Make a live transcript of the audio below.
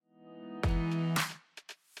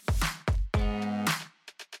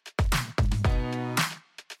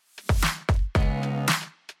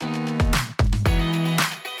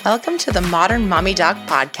Welcome to the Modern Mommy Doc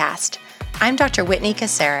Podcast. I'm Dr. Whitney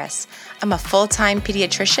Caceres. I'm a full-time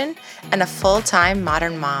pediatrician and a full-time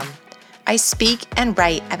modern mom. I speak and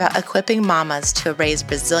write about equipping mamas to raise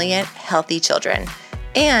resilient, healthy children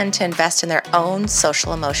and to invest in their own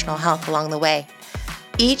social emotional health along the way.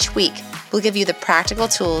 Each week, we'll give you the practical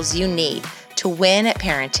tools you need to win at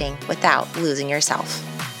parenting without losing yourself.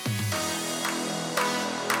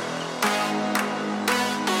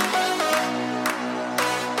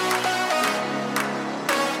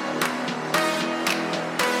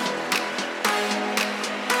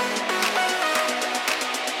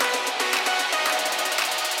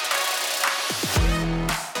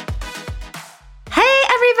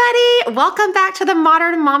 Welcome back to the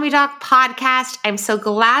Modern Mommy Doc Podcast. I'm so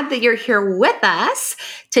glad that you're here with us.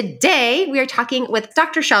 Today, we are talking with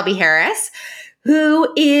Dr. Shelby Harris,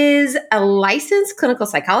 who is a licensed clinical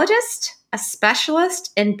psychologist, a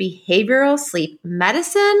specialist in behavioral sleep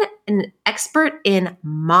medicine, and an expert in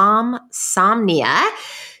momsomnia.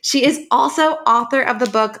 She is also author of the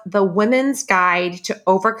book, The Women's Guide to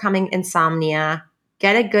Overcoming Insomnia,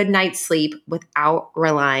 Get a Good Night's Sleep Without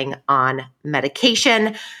Relying on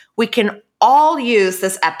Medication. We can all use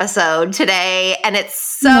this episode today, and it's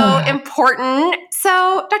so important.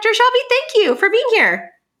 So, Dr. Shelby, thank you for being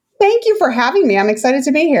here. Thank you for having me. I'm excited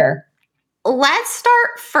to be here. Let's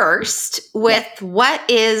start first with what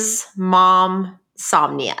is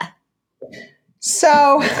momsomnia?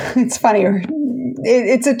 So, it's funny.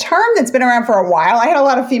 It's a term that's been around for a while. I had a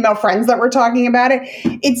lot of female friends that were talking about it.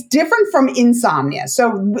 It's different from insomnia.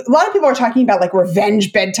 So a lot of people are talking about like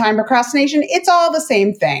revenge bedtime procrastination. It's all the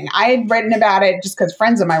same thing. I had written about it just because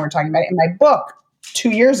friends of mine were talking about it in my book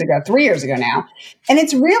 3 years ago now. And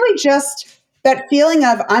it's really just that feeling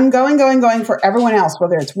of I'm going for everyone else,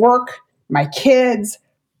 whether it's work, my kids,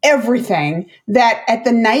 everything, that at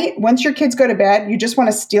the night, once your kids go to bed, you just want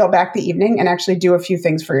to steal back the evening and actually do a few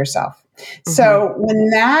things for yourself. Mm-hmm. So when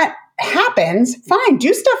that happens, fine,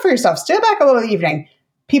 do stuff for yourself. Steal back a little evening.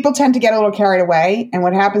 People tend to get a little carried away. And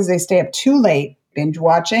what happens, they stay up too late, binge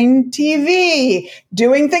watching TV,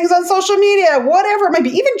 doing things on social media, whatever it might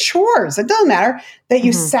be, even chores. It doesn't matter, that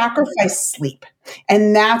you sacrifice sleep.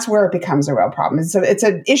 And that's where it becomes a real problem. So it's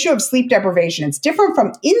an issue of sleep deprivation. It's different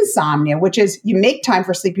from insomnia, which is you make time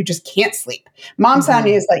for sleep, you just can't sleep.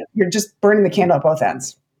 Momsomnia is like you're just burning the candle at both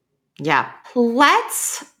ends. Yeah.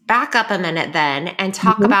 Let's back up a minute then and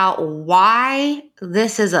talk about why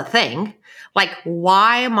this is a thing, like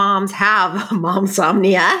why moms have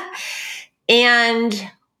momsomnia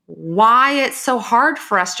and why it's so hard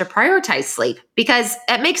for us to prioritize sleep, because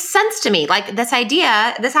it makes sense to me. Like this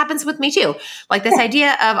happens with me too. Like this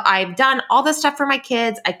idea of I've done all this stuff for my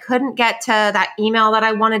kids. I couldn't get to that email that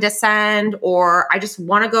I wanted to send, or I just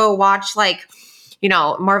want to go watch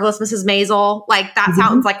Marvelous Mrs. Maisel. Like that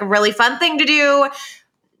sounds like a really fun thing to do.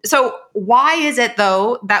 So why is it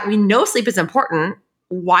though that we know sleep is important?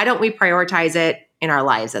 Why don't we prioritize it in our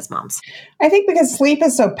lives as moms? I think because sleep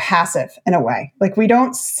is so passive in a way. Like we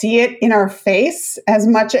don't see it in our face as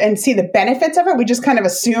much and see the benefits of it. We just kind of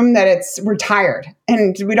assume that we're tired,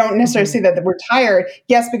 and we don't necessarily see that we're tired.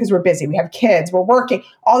 Yes, because we're busy. We have kids, we're working,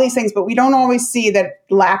 all these things, but we don't always see that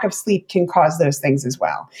lack of sleep can cause those things as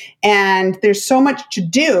well. And there's so much to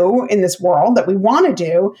do in this world that we want to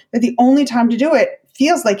do that the only time to do it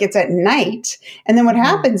feels like it's at night. And then what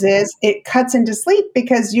happens is it cuts into sleep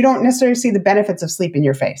because you don't necessarily see the benefits of sleep in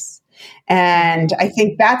your face. And I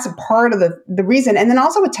think that's a part of the reason. And then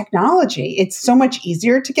also with technology, it's so much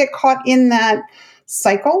easier to get caught in that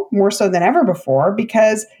cycle more so than ever before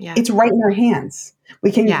because it's right in our hands.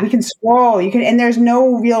 We can scroll, and there's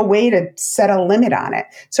no real way to set a limit on it.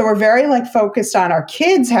 So we're very focused on our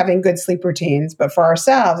kids having good sleep routines, but for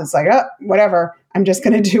ourselves, it's like, oh, whatever, I'm just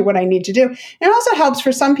going to do what I need to do. And it also helps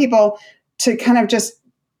for some people to kind of just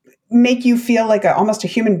make you feel like almost a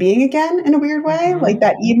human being again in a weird way, like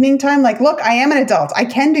that evening time. Like, look, I am an adult. I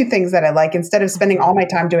can do things that I like instead of spending all my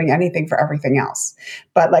time doing anything for everything else.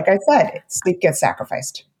 But like I said, sleep gets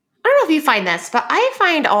sacrificed. I don't know if you find this, but I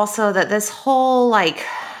find also that this whole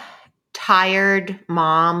tired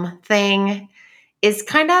mom thing is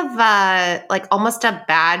kind of almost a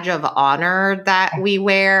badge of honor that we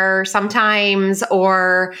wear sometimes,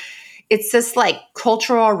 or it's this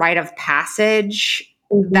cultural rite of passage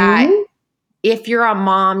that if you're a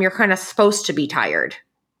mom, you're kind of supposed to be tired.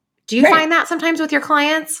 Do you find that sometimes with your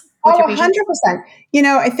clients? With your 100%.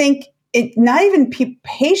 I think not even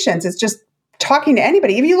patients, it's just talking to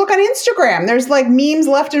anybody. If you look on Instagram, there's memes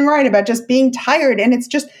left and right about just being tired, and it's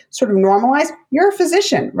just sort of normalized. You're a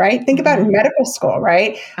physician, right? Think about medical school,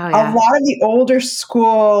 right? Oh, yeah. A lot of the older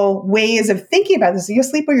school ways of thinking about this, you'll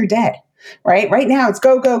sleep or you're dead. right? Right now it's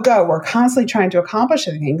go, go, go. We're constantly trying to accomplish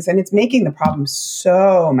things and it's making the problem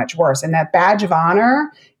so much worse. And that badge of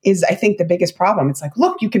honor is, I think, the biggest problem. It's like,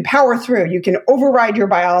 look, you can power through, you can override your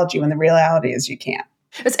biology when the reality is you can't.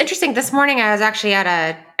 It was interesting. This morning, I was actually at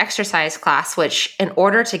a exercise class, which in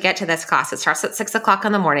order to get to this class, it starts at 6:00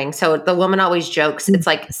 in the morning. So the woman always jokes, it's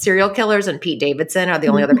like serial killers and Pete Davidson are the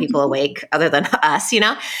only other people awake other than us,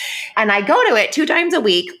 And I go to it 2 times a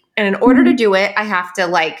week. And in order to do it, I have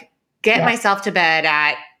to get myself to bed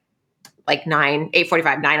at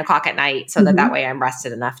 8:45, 9:00 at night so that way I'm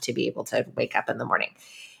rested enough to be able to wake up in the morning.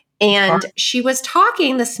 And she was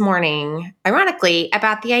talking this morning, ironically,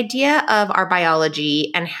 about the idea of our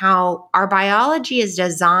biology and how our biology is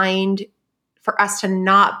designed for us to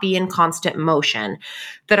not be in constant motion.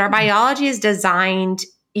 That our biology is designed,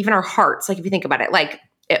 even our hearts, if you think about it,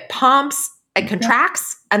 it pumps, it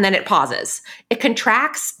contracts, and then it pauses. It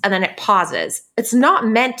contracts, and then it pauses. It's not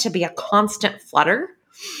meant to be a constant flutter.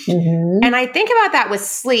 And I think about that with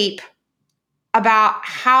sleep, about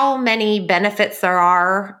how many benefits there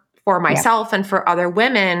are for myself and for other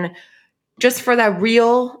women, just for the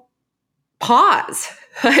real pause,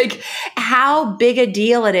 how big a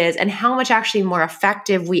deal it is and how much actually more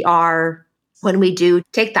effective we are when we do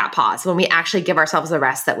take that pause, when we actually give ourselves the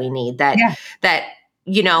rest that we need, that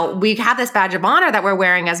we have this badge of honor that we're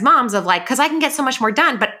wearing as moms of because I can get so much more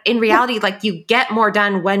done. But in reality, you get more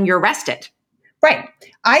done when you're rested. Right.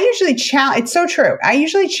 I usually it's so true. I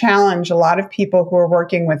usually challenge a lot of people who are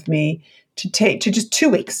working with me to just 2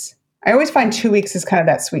 weeks. I always find 2 weeks is kind of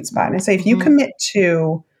that sweet spot. And I say, if you commit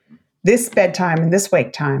to this bedtime and this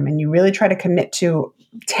wake time, and you really try to commit to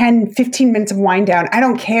 10, 15 minutes of wind down, I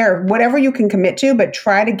don't care, whatever you can commit to, but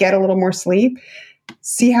try to get a little more sleep,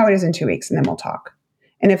 see how it is in 2 weeks, and then we'll talk.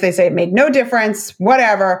 And if they say it made no difference,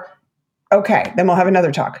 whatever, okay, then we'll have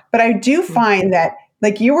another talk. But I do find that,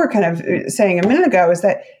 like you were kind of saying a minute ago, is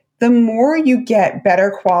that the more you get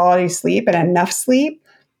better quality sleep and enough sleep,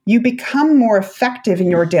 you become more effective in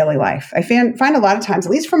your daily life. I find a lot of times,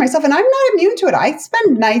 at least for myself, and I'm not immune to it. I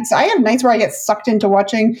have nights where I get sucked into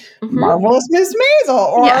watching Marvelous Miss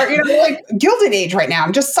Maisel or, Gilded Age right now.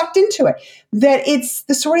 I'm just sucked into it. That it's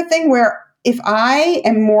the sort of thing where if I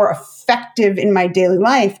am more effective in my daily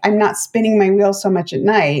life, I'm not spinning my wheels so much at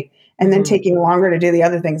night and then taking longer to do the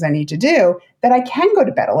other things I need to do, that I can go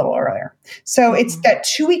to bed a little earlier. So it's that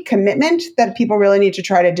 2-week commitment that people really need to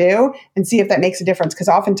try to do and see if that makes a difference, because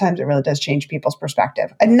oftentimes it really does change people's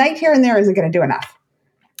perspective. A night here and there isn't going to do enough.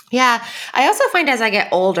 Yeah. I also find as I get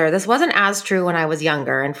older, this wasn't as true when I was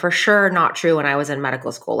younger, and for sure not true when I was in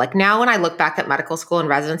medical school. Now when I look back at medical school and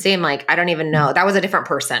residency, I'm I don't even know. That was a different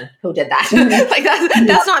person who did that.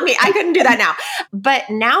 That's not me. I couldn't do that now. But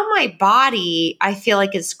now my body, I feel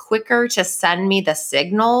is quicker to send me the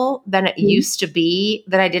signal than it used to be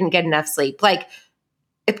that I didn't get enough sleep.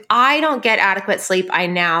 If I don't get adequate sleep, I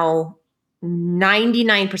now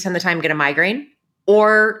 99% of the time get a migraine,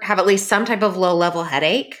 or have at least some type of low-level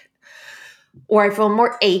headache, or I feel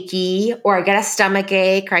more achy, or I get a stomach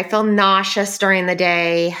ache, or I feel nauseous during the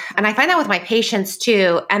day. And I find that with my patients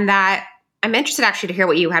too, and that I'm interested actually to hear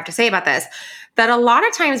what you have to say about this, that a lot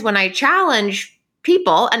of times when I challenge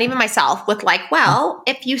people, and even myself, with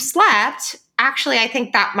if you slept, actually, I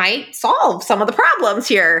think that might solve some of the problems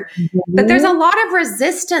here. But there's a lot of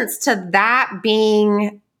resistance to that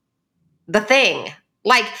being the thing.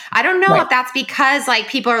 I don't know if that's because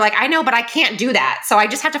people are I know, but I can't do that. So I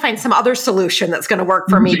just have to find some other solution that's going to work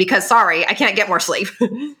for me because sorry, I can't get more sleep.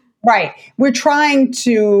 Right. We're trying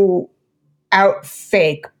to out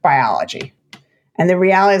fake biology. And the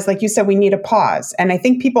reality is, like you said, we need a pause. And I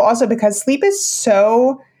think people also, because sleep is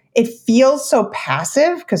it feels so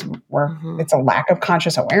passive because it's a lack of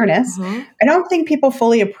conscious awareness. I don't think people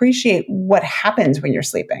fully appreciate what happens when you're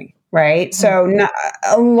sleeping. Right. So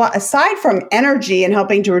aside from energy and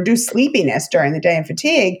helping to reduce sleepiness during the day and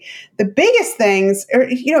fatigue, the biggest things are,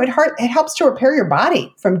 it helps to repair your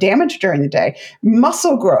body from damage during the day.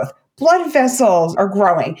 Muscle growth, blood vessels are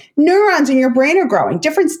growing, neurons in your brain are growing.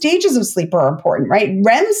 Different stages of sleep are important, right?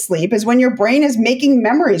 REM sleep is when your brain is making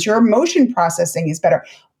memories, your emotion processing is better.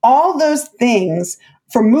 All those things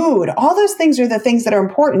for mood, all those things are the things that are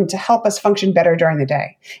important to help us function better during the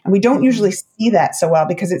day. And we don't usually see that so well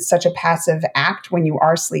because it's such a passive act when you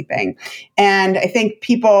are sleeping. And I think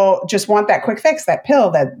people just want that quick fix, that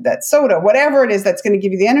pill, that soda, whatever it is that's going to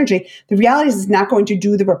give you the energy. The reality is it's not going to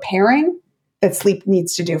do the repairing that sleep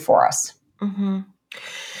needs to do for us.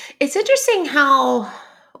 It's interesting how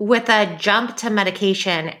with a jump to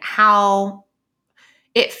medication, how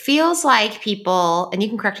it feels like people, and you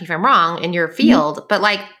can correct me if I'm wrong in your Mhm. field, but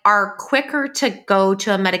like are quicker to go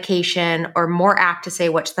to a medication or more apt to say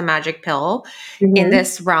what's the magic pill in Mhm.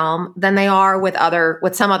 this realm than they are with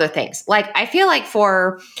some other things. Like I feel like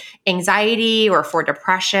for anxiety or for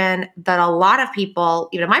depression, that a lot of people,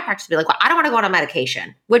 even in my practice, be like, well, I don't want to go on a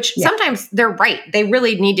medication, which Yeah. sometimes they're right. They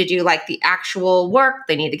really need to do like the actual work.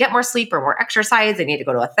 They need to get more sleep or more exercise. They need to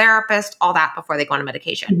go to a therapist, all that before they go on a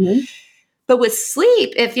medication. Mhm. But with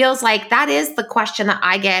sleep, it feels like that is the question that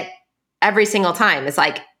I get every single time. It's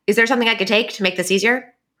like, is there something I could take to make this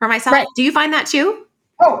easier for myself? Right. Do you find that too?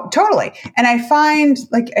 Oh, totally. And I find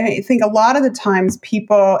I think a lot of the times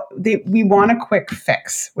we want a quick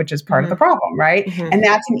fix, which is part of the Mm-hmm. problem, right? Mm-hmm. And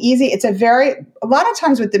a lot of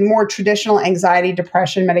times with the more traditional anxiety,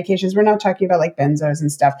 depression medications, we're not talking about like benzos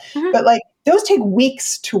and stuff, Mm-hmm. but like those take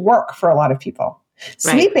weeks to work for a lot of people. Right.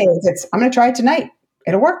 Sleep aids, I'm going to try it tonight.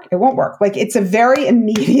 It'll work. It won't work. Like it's a very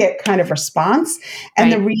immediate kind of response.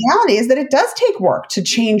 And the Right. reality is that it does take work to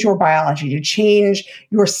change your biology, to change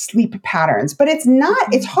your sleep patterns. But it's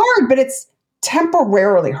Mm-hmm. hard, but it's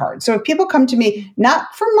temporarily hard. So if people come to me, not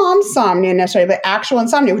for momsomnia necessarily, but actual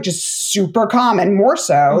insomnia, which is super common, more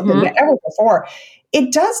so than Mm-hmm. ever before,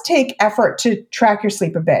 it does take effort to track your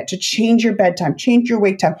sleep a bit, to change your bedtime, change your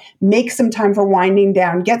wake time, make some time for winding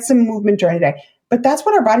down, get some movement during the day. But that's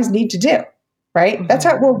what our bodies need to do, right? That's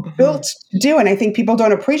Mm-hmm. what we're Mm-hmm. built to do. And I think people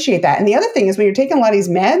don't appreciate that. And the other thing is when you're taking a lot of these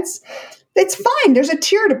meds, it's fine. There's a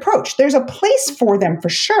tiered approach. There's a place for them for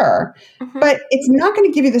sure, Mm-hmm. but it's not going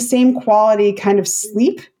to give you the same quality kind of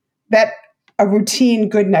sleep that a routine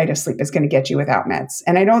good night of sleep is going to get you without meds.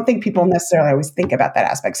 And I don't think people necessarily always think about that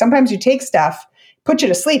aspect. Sometimes you take stuff, put you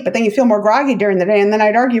to sleep, but then you feel more groggy during the day. And then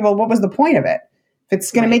I'd argue, well, what was the point of it? If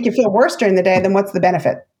it's going to Right. make you feel worse during the day, then what's the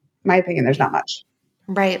benefit? In my opinion, there's not much.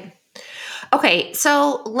 Right. Okay,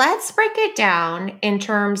 so let's break it down in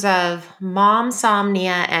terms of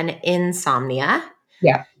momsomnia and insomnia.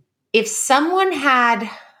 Yeah. If someone had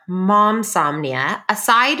momsomnia,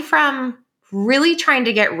 aside from really trying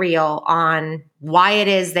to get real on why it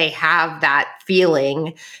is they have that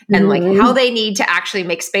feeling and like how Mhm. they need to actually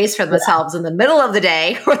make space for themselves in the middle of the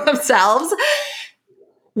day for themselves,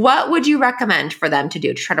 what would you recommend for them to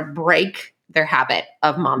do to try to break their habit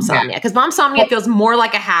of Yeah. momsomnia? Because momsomnia feels more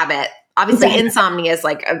like a habit. It's a Obviously, insomnia is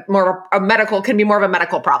like can be more of a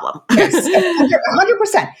medical problem. Yes,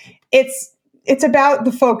 100%. It's about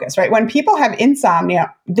the focus, right? When people have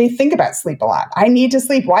insomnia, they think about sleep a lot. I need to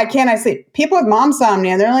sleep. Why can't I sleep? People with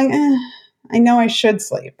momsomnia, they're like, I know I should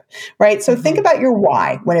sleep, right? So think Mm-hmm. about your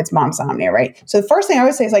why when it's momsomnia, right? So the first thing I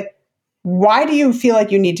always say is like, why do you feel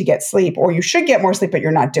like you need to get sleep or you should get more sleep, but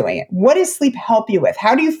you're not doing it? What does sleep help you with?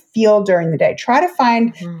 How do you feel during the day? Try to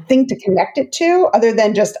find Mm-hmm. thing to connect it to other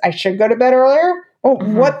than just, I should go to bed earlier. Well,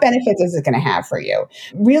 Mm-hmm. what benefits is it going to have for you?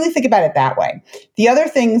 Really think about it that way. The other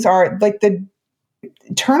things are like the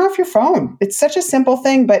turn off your phone. It's such a simple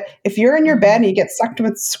thing, but if you're in your bed Mm-hmm. and you get sucked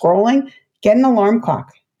with scrolling, get an alarm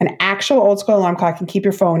clock. An actual old school alarm clock and keep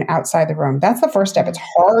your phone outside the room. That's the first step. It's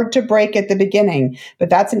hard to break at the beginning, but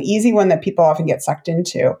that's an easy one that people often get sucked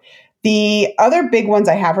into. The other big ones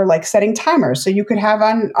I have are like setting timers. So you could have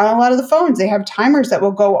on a lot of the phones, they have timers that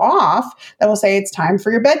will go off that will say it's time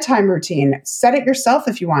for your bedtime routine. Set it yourself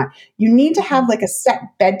if you want. You need to Mm-hmm. have like a set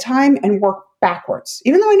bedtime and work backwards.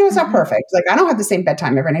 Even though I know it's not Mm-hmm. perfect. Like I don't have the same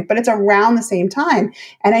bedtime every night, but it's around the same time.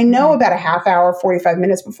 And I know about a half hour, 45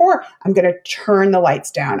 minutes before, I'm going to turn the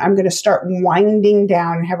lights down. I'm going to start winding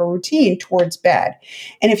down and have a routine towards bed.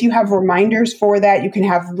 And if you have reminders for that, you can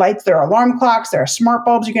have lights, there are alarm clocks, there are smart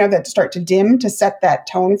bulbs, you can have that start to dim to set that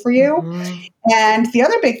tone for you. Mm-hmm. And the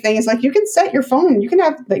other big thing is like you can set your phone, you can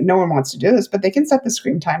have, like, no one wants to do this, but they can set the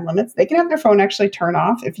screen time limits. They can have their phone actually turn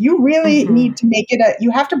off. If you really Mm-hmm. need to make it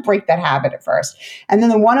you have to break that habit at first. And then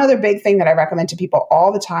the one other big thing that I recommend to people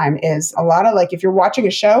all the time is a lot of like, if you're watching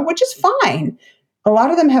a show, which is fine, a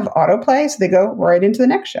lot of them have autoplay. So they go right into the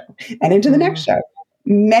next show and into the next show.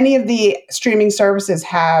 Many of the streaming services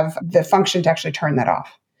have the function to actually turn that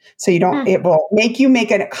off. So it will make you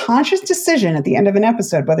make a conscious decision at the end of an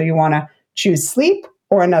episode, whether you want to choose sleep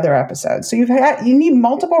or another episode. So you need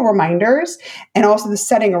multiple reminders and also the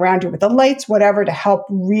setting around you with the lights, whatever, to help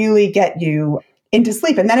really get you into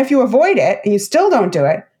sleep. And then if you avoid it and you still don't do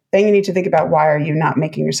it, then you need to think about why are you not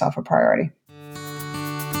making yourself a priority.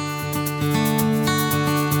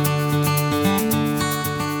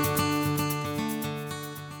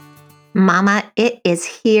 Mama, it is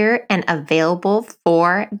here and available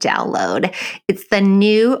for download. It's the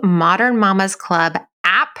new Modern Mamas Club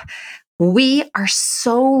app. We are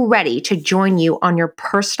so ready to join you on your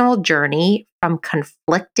personal journey from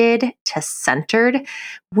conflicted to centered,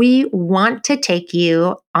 we want to take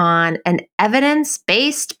you on an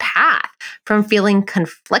evidence-based path from feeling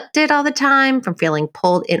conflicted all the time, from feeling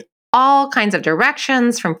pulled in all kinds of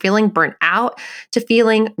directions, from feeling burnt out to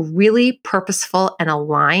feeling really purposeful and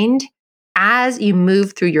aligned as you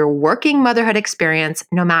move through your working motherhood experience,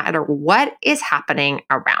 no matter what is happening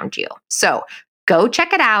around you. So go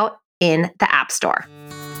check it out in the App Store.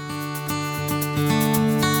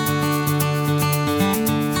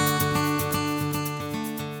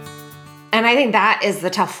 And I think that is the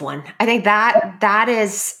tough one. I think that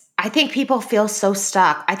is, I think people feel so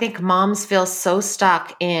stuck. I think moms feel so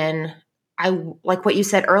stuck in, like what you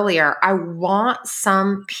said earlier, I want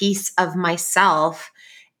some piece of myself.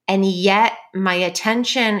 And yet my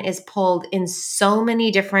attention is pulled in so many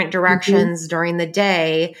different directions during the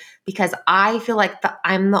day because I feel like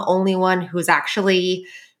I'm the only one who's actually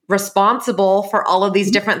responsible for all of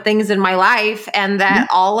these different things in my life, and that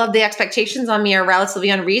all of the expectations on me are relatively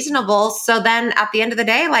unreasonable. So then at the end of the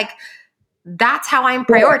day, like, that's how I'm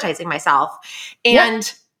prioritizing myself.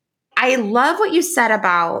 And I love what you said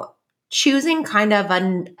about choosing kind of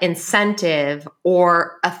an incentive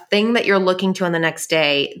or a thing that you're looking to on the next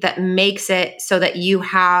day that makes it so that you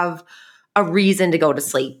have a reason to go to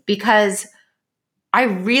sleep. Because I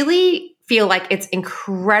really feel like it's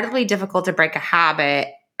incredibly difficult to break a habit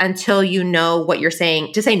until you know what you're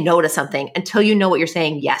saying, to say no to something, until you know what you're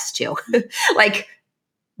saying yes to. Like,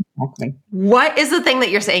 what is the thing that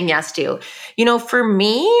you're saying yes to? You know, for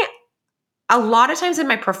me, a lot of times in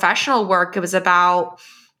my professional work, it was about,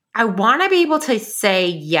 I want to be able to say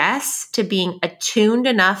yes to being attuned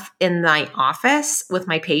enough in my office with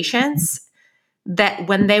my patients that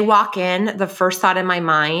when they walk in, the first thought in my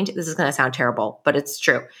mind, this is going to sound terrible, but it's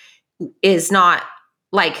true, is not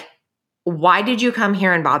like, why did you come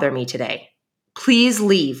here and bother me today? Please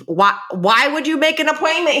leave. Why would you make an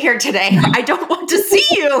appointment here today? I don't want to see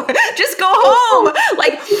you. Just go home.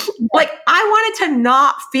 Like I wanted to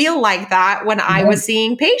not feel like that when I was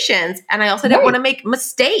seeing patients. And I also didn't want to make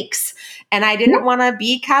mistakes. And I didn't want to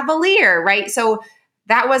be cavalier, right? So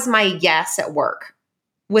that was my yes at work.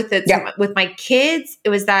 With my kids, it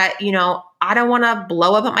was that, you know, I don't want to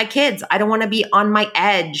blow up at my kids. I don't want to be on my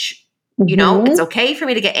edge. You know, it's okay for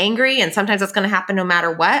me to get angry, and sometimes that's going to happen no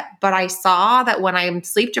matter what. But I saw that when I'm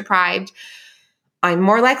sleep deprived, I'm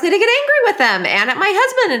more likely to get angry with them and at my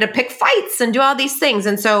husband and to pick fights and do all these things.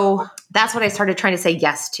 And so that's what I started trying to say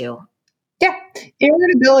yes to. Yeah.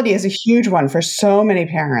 Irritability is a huge one for so many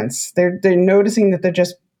parents. They're noticing that they're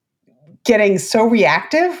just getting so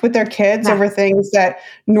reactive with their kids over things that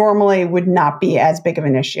normally would not be as big of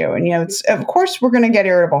an issue. And, you know, it's, of course, we're going to get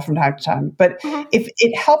irritable from time to time, but if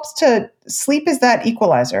it helps to sleep is that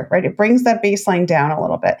equalizer, right? It brings that baseline down a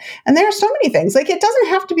little bit. And there are so many things, like it doesn't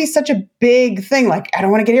have to be such a big thing. Like, I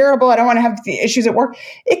don't want to get irritable. I don't want to have the issues at work.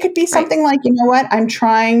 It could be something like, you know what? I'm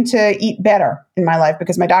trying to eat better in my life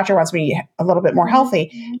because my doctor wants me to eat a little bit more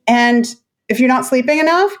healthy. And if you're not sleeping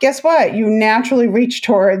enough, guess what? You naturally reach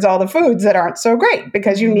towards all the foods that aren't so great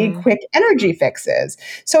because you need quick energy fixes.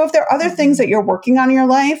 So if there are other things that you're working on in your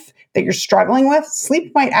life that you're struggling with,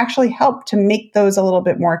 sleep might actually help to make those a little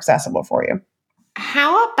bit more accessible for you.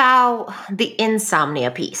 How about the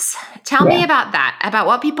insomnia piece? Tell me about that, about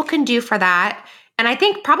what people can do for that. And I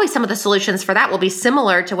think probably some of the solutions for that will be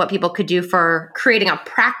similar to what people could do for creating a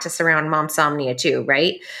practice around momsomnia too,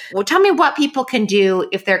 right? Well, tell me what people can do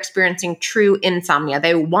if they're experiencing true insomnia.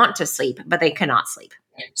 They want to sleep, but they cannot sleep.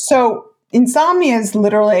 So insomnia is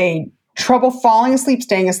literally trouble falling asleep,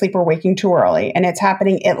 staying asleep, or waking too early. And it's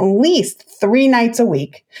happening at least 3 nights a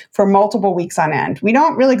week for multiple weeks on end. We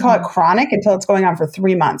don't really call it chronic until it's going on for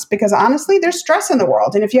 3 months because honestly, there's stress in the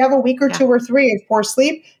world. And if you have a week or 2 or 3 of poor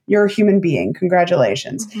sleep, you're a human being.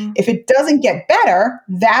 Congratulations. If it doesn't get better,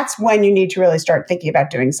 that's when you need to really start thinking about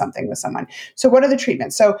doing something with someone. So what are the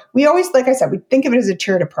treatments? So we always, like I said, we think of it as a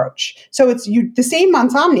tiered approach. So it's the same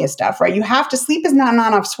insomnia stuff, right? You have to, sleep is not an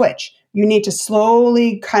on-off switch. You need to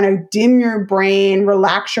slowly kind of dim your brain,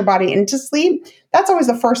 relax your body into sleep. That's always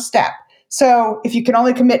the first step. So if you can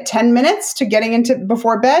only commit 10 minutes to getting into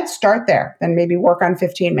before bed, start there. Then maybe work on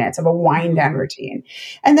 15 minutes of a wind down routine.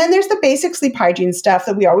 And then there's the basic sleep hygiene stuff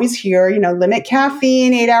that we always hear, you know, limit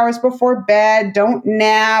caffeine 8 hours before bed, don't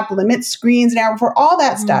nap, limit screens an hour before, all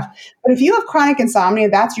that stuff. But if you have chronic insomnia,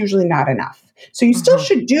 that's usually not enough. So you still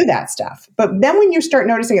should do that stuff. But then when you start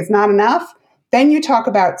noticing it's not enough, then you talk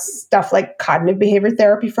about stuff like cognitive behavior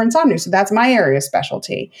therapy for insomnia. So that's my area of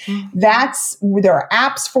specialty. There are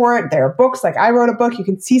apps for it. There are books. Like I wrote a book. You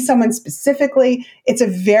can see someone specifically. It's a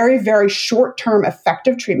very, very short-term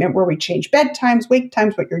effective treatment where we change bedtimes, wake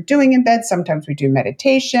times, what you're doing in bed. Sometimes we do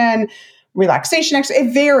meditation. relaxation exercise.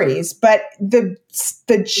 It varies, but the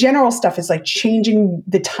general stuff is like changing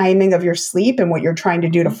the timing of your sleep and what you're trying to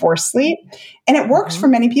do to force sleep. And it works for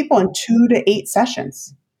many people in 2 to 8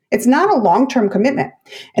 sessions. It's not a long-term commitment.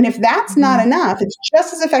 And if that's not enough, it's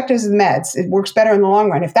just as effective as the meds. It works better in the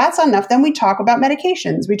long run. If that's not enough, then we talk about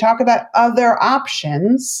medications. We talk about other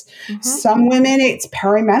options. Some women, it's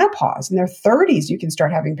perimenopause. In their 30s, you can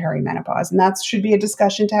start having perimenopause. And that should be a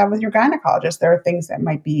discussion to have with your gynecologist. There are things that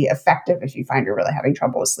might be effective if you find you're really having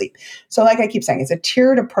trouble with sleep. So like I keep saying, it's a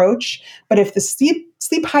tiered approach. But if the sleep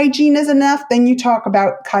hygiene is enough, then you talk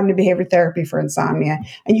about cognitive behavior therapy for insomnia.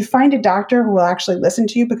 And you find a doctor who will actually listen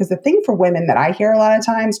to you, because the thing for women that I hear a lot of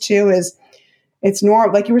times too is it's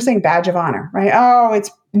normal, like you were saying, badge of honor, right? Oh, it's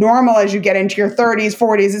normal as you get into your 30s,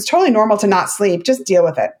 40s. It's totally normal to not sleep. Just deal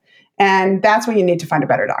with it. And that's when you need to find a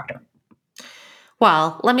better doctor.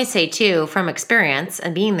 Well, let me say too, from experience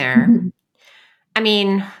and being there, I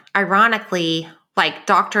mean, ironically, like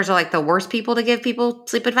doctors are like the worst people to give people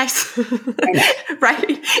sleep advice,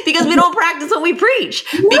 right? Because we don't practice what we preach.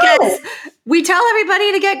 No. Because we tell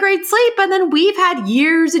everybody to get great sleep, and then we've had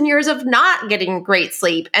years and years of not getting great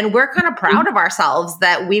sleep, and we're kind of proud of ourselves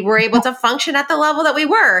that we were able to function at the level that we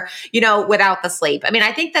were, without the sleep. I mean,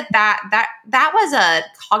 I think that was a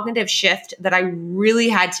cognitive shift that I really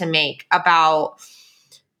had to make about.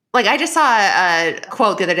 Like, I just saw a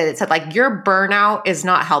quote the other day that said, like, your burnout is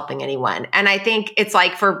not helping anyone. And I think it's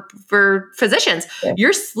like for physicians,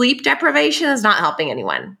 your sleep deprivation is not helping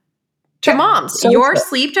anyone. To moms, your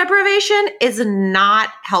sleep deprivation is not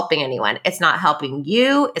helping anyone. It's not helping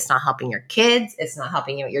you. It's not helping your kids. It's not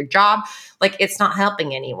helping you at your job. Like, it's not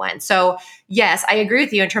helping anyone. So yes, I agree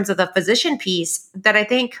with you in terms of the physician piece, that I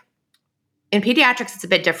think in pediatrics, it's a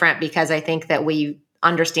bit different, because I think that we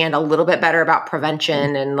understand a little bit better about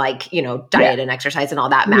prevention and diet and exercise and all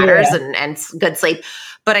that matters and good sleep.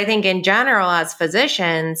 But I think in general, as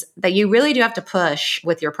physicians, that you really do have to push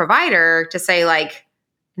with your provider to say, like,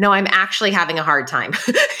 no, I'm actually having a hard time.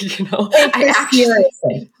 I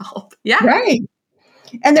actually help. Yeah. Right.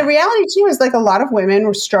 And the reality too is, like, a lot of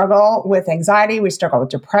women struggle with anxiety. We struggle with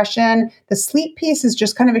depression. The sleep piece is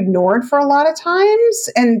just kind of ignored for a lot of times,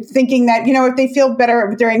 and thinking that, if they feel better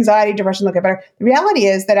with their anxiety, depression, they'll get better. The reality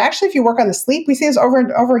is that actually, if you work on the sleep, we see this over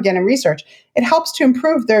and over again in research, it helps to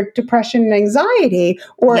improve their depression and anxiety,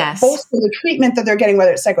 or bolster the treatment that they're getting,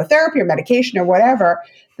 whether it's psychotherapy or medication or whatever.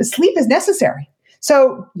 The sleep is necessary.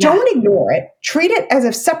 So don't ignore it. Treat it as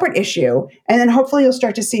a separate issue, and then hopefully you'll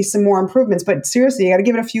start to see some more improvements. But seriously, you got to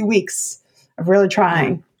give it a few weeks of really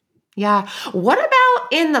trying. Yeah. What about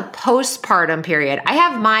in the postpartum period? I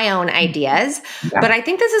have my own ideas, but I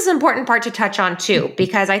think this is an important part to touch on too,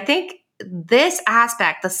 because I think this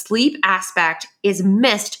aspect, the sleep aspect, is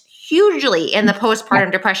missed hugely in the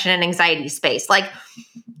postpartum depression and anxiety space. Like,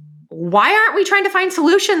 why aren't we trying to find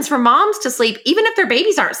solutions for moms to sleep, even if their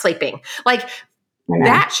babies aren't sleeping? Like,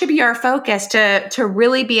 that should be our focus to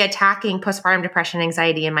really be attacking postpartum depression and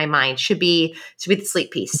anxiety, in my mind, should be the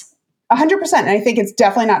sleep piece. 100%. And I think it's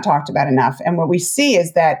definitely not talked about enough. And what we see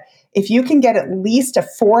is that if you can get at least a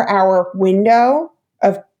 4-hour window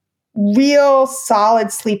of real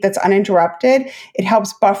solid sleep that's uninterrupted, it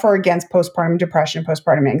helps buffer against postpartum depression,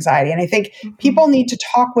 postpartum anxiety. And I think people need to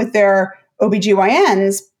talk with their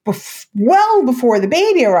OBGYNs well before the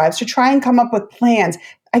baby arrives to try and come up with plans.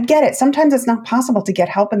 I get it. Sometimes it's not possible to get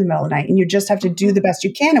help in the middle of the night, and you just have to do the best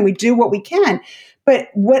you can, and we do what we can. But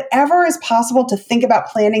whatever is possible to think about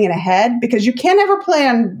planning in ahead, because you can't ever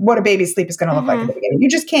plan what a baby's sleep is going to look like at the beginning. You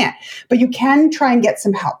just can't. But you can try and get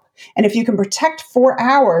some help. And if you can protect 4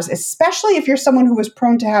 hours, especially if you're someone who is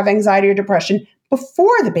prone to have anxiety or depression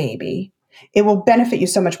before the baby, it will benefit you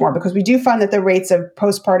so much more, because we do find that the rates of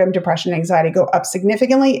postpartum depression and anxiety go up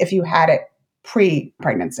significantly if you had it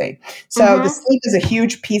pre-pregnancy. So the sleep is a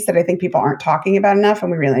huge piece that I think people aren't talking about enough,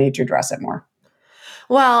 and we really need to address it more.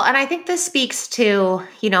 Well, and I think this speaks to,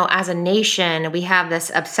 as a nation, we have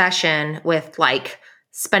this obsession with, like,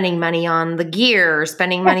 spending money on the gear,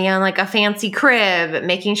 spending money on, like, a fancy crib,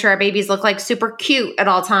 making sure our babies look, like, super cute at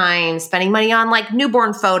all times, spending money on, like,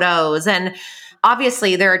 newborn photos. And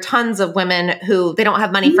obviously there are tons of women who they don't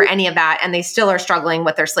have money for any of that, and they still are struggling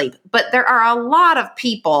with their sleep. But there are a lot of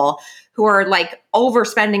people who are, like,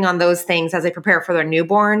 overspending on those things as they prepare for their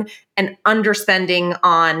newborn, and underspending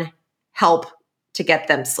on help to get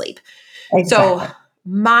them sleep. Exactly. So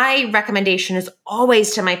my recommendation is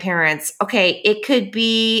always to my parents, okay, it could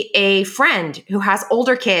be a friend who has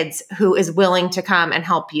older kids who is willing to come and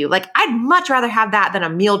help you. Like, I'd much rather have that than a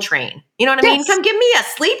meal train. You know what I mean? Come give me a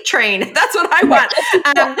sleep train. That's what I want.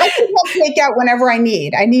 I can help take out whenever I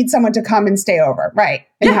need. I need someone to come and stay over, right?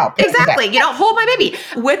 And help. Exactly. You know, hold my baby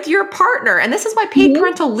with your partner. And this is why paid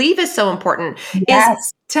parental leave is so important.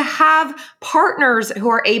 Is to have partners who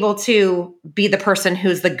are able to be the person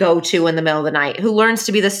who's the go-to in the middle of the night, who learns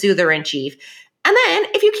to be the soother in chief. And then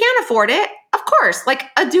if you can't afford it, of course, like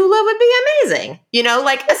a doula would be amazing. You know,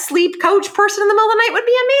 like a sleep coach person in the middle of the night would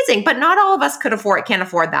be amazing. But not all of us can't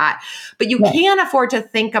afford that. But you can afford to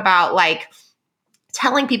think about like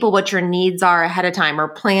telling people what your needs are ahead of time, or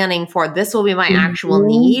planning for this will be my actual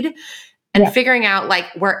need, and figuring out like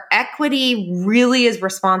where equity really is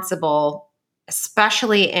responsible,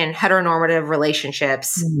 especially in heteronormative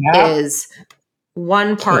relationships, is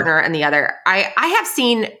one partner and the other. I have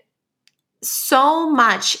seen so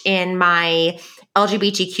much in my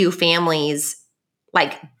LGBTQ families,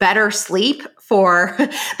 like better sleep for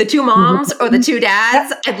the two moms or the two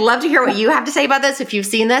dads. I'd love to hear what you have to say about this if you've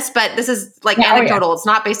seen this, but this is like anecdotal. It's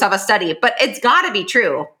not based off a study, but it's got to be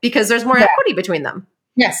true because there's more equity between them.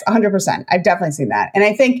 Yes, 100%. I've definitely seen that. And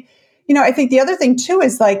I think, I think the other thing too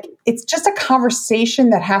is like, it's just a conversation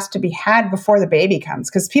that has to be had before the baby comes,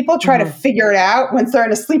 because people try to figure it out once they're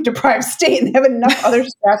in a sleep deprived state and they have enough other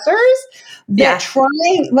stressors that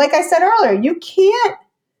trying, like I said earlier, you can't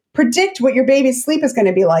predict what your baby's sleep is going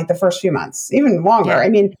to be like the first few months, even longer. I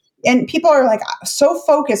mean, and people are like so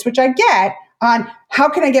focused, which I get, on how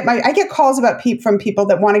can I get calls about from people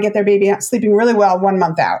that want to get their baby sleeping really well 1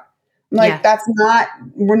 month out. I'm like,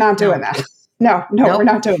 we're not doing that. No, we're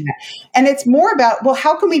not doing that. And it's more about, well,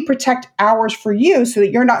 how can we protect hours for you so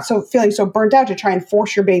that you're not feeling so burnt out to try and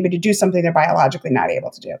force your baby to do something they're biologically not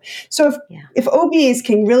able to do. So if OBs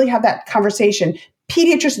can really have that conversation,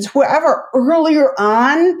 pediatricians, whoever, earlier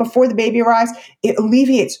on before the baby arrives, it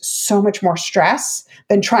alleviates so much more stress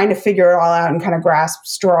than trying to figure it all out and kind of grasp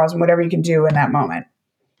straws and whatever you can do in that moment.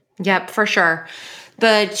 Yep, for sure.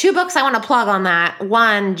 The 2 books I want to plug on that.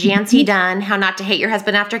 One, Jancy Dunn, How Not to Hate Your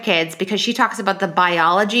Husband After Kids, because she talks about the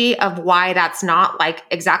biology of why that's not like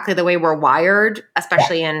exactly the way we're wired,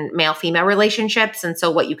 especially in male-female relationships. And so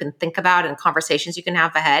what you can think about and conversations you can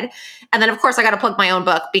have ahead. And then of course I got to plug my own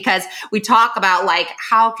book, because we talk about like,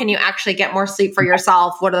 how can you actually get more sleep for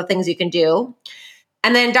yourself? What are the things you can do?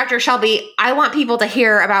 And then Dr. Shelby, I want people to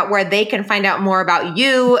hear about where they can find out more about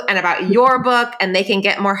you and about your book, and they can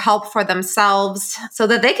get more help for themselves so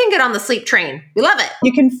that they can get on the sleep train. We love it.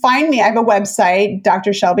 You can find me. I have a website,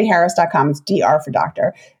 drshelbyharris.com. It's DR for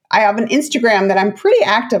doctor. I have an Instagram that I'm pretty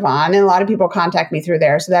active on, and a lot of people contact me through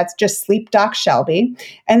there. So that's just Sleep Doc Shelby.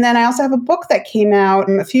 And then I also have a book that came out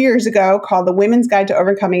a few years ago called The Women's Guide to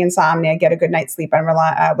Overcoming Insomnia, Get a Good Night's Sleep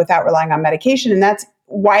Without Relying on Medication. And that's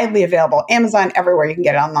widely available, Amazon, everywhere. You can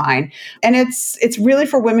get it online. And it's really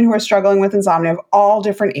for women who are struggling with insomnia of all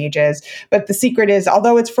different ages. But the secret is,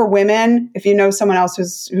 although it's for women, if you know someone else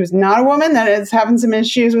who's not a woman that is having some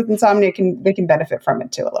issues with insomnia, they can benefit from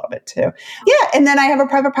it too, a little bit too. Yeah. And then I have a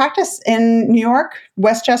private practice in New York,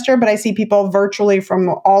 Westchester, but I see people virtually from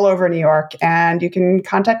all over New York, and you can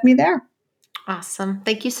contact me there. Awesome.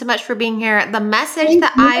 Thank you so much for being here. The message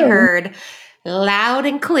I heard loud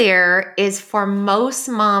and clear is, for most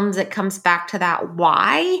moms, it comes back to that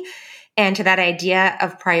why, and to that idea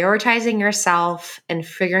of prioritizing yourself and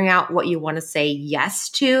figuring out what you want to say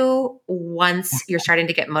yes to once you're starting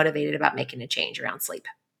to get motivated about making a change around sleep.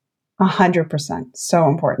 100%. So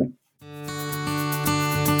important.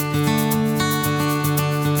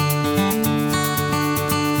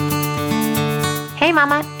 Hey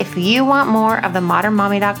mama, if you want more of the Modern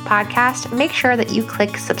Mommy Doc podcast, make sure that you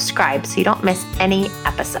click subscribe so you don't miss any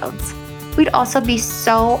episodes. We'd also be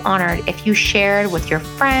so honored if you shared with your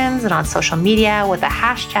friends and on social media with the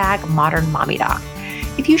hashtag Modern Mommy Doc.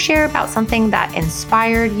 If you share about something that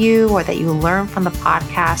inspired you or that you learned from the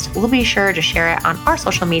podcast, we'll be sure to share it on our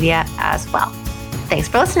social media as well. Thanks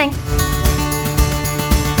for listening.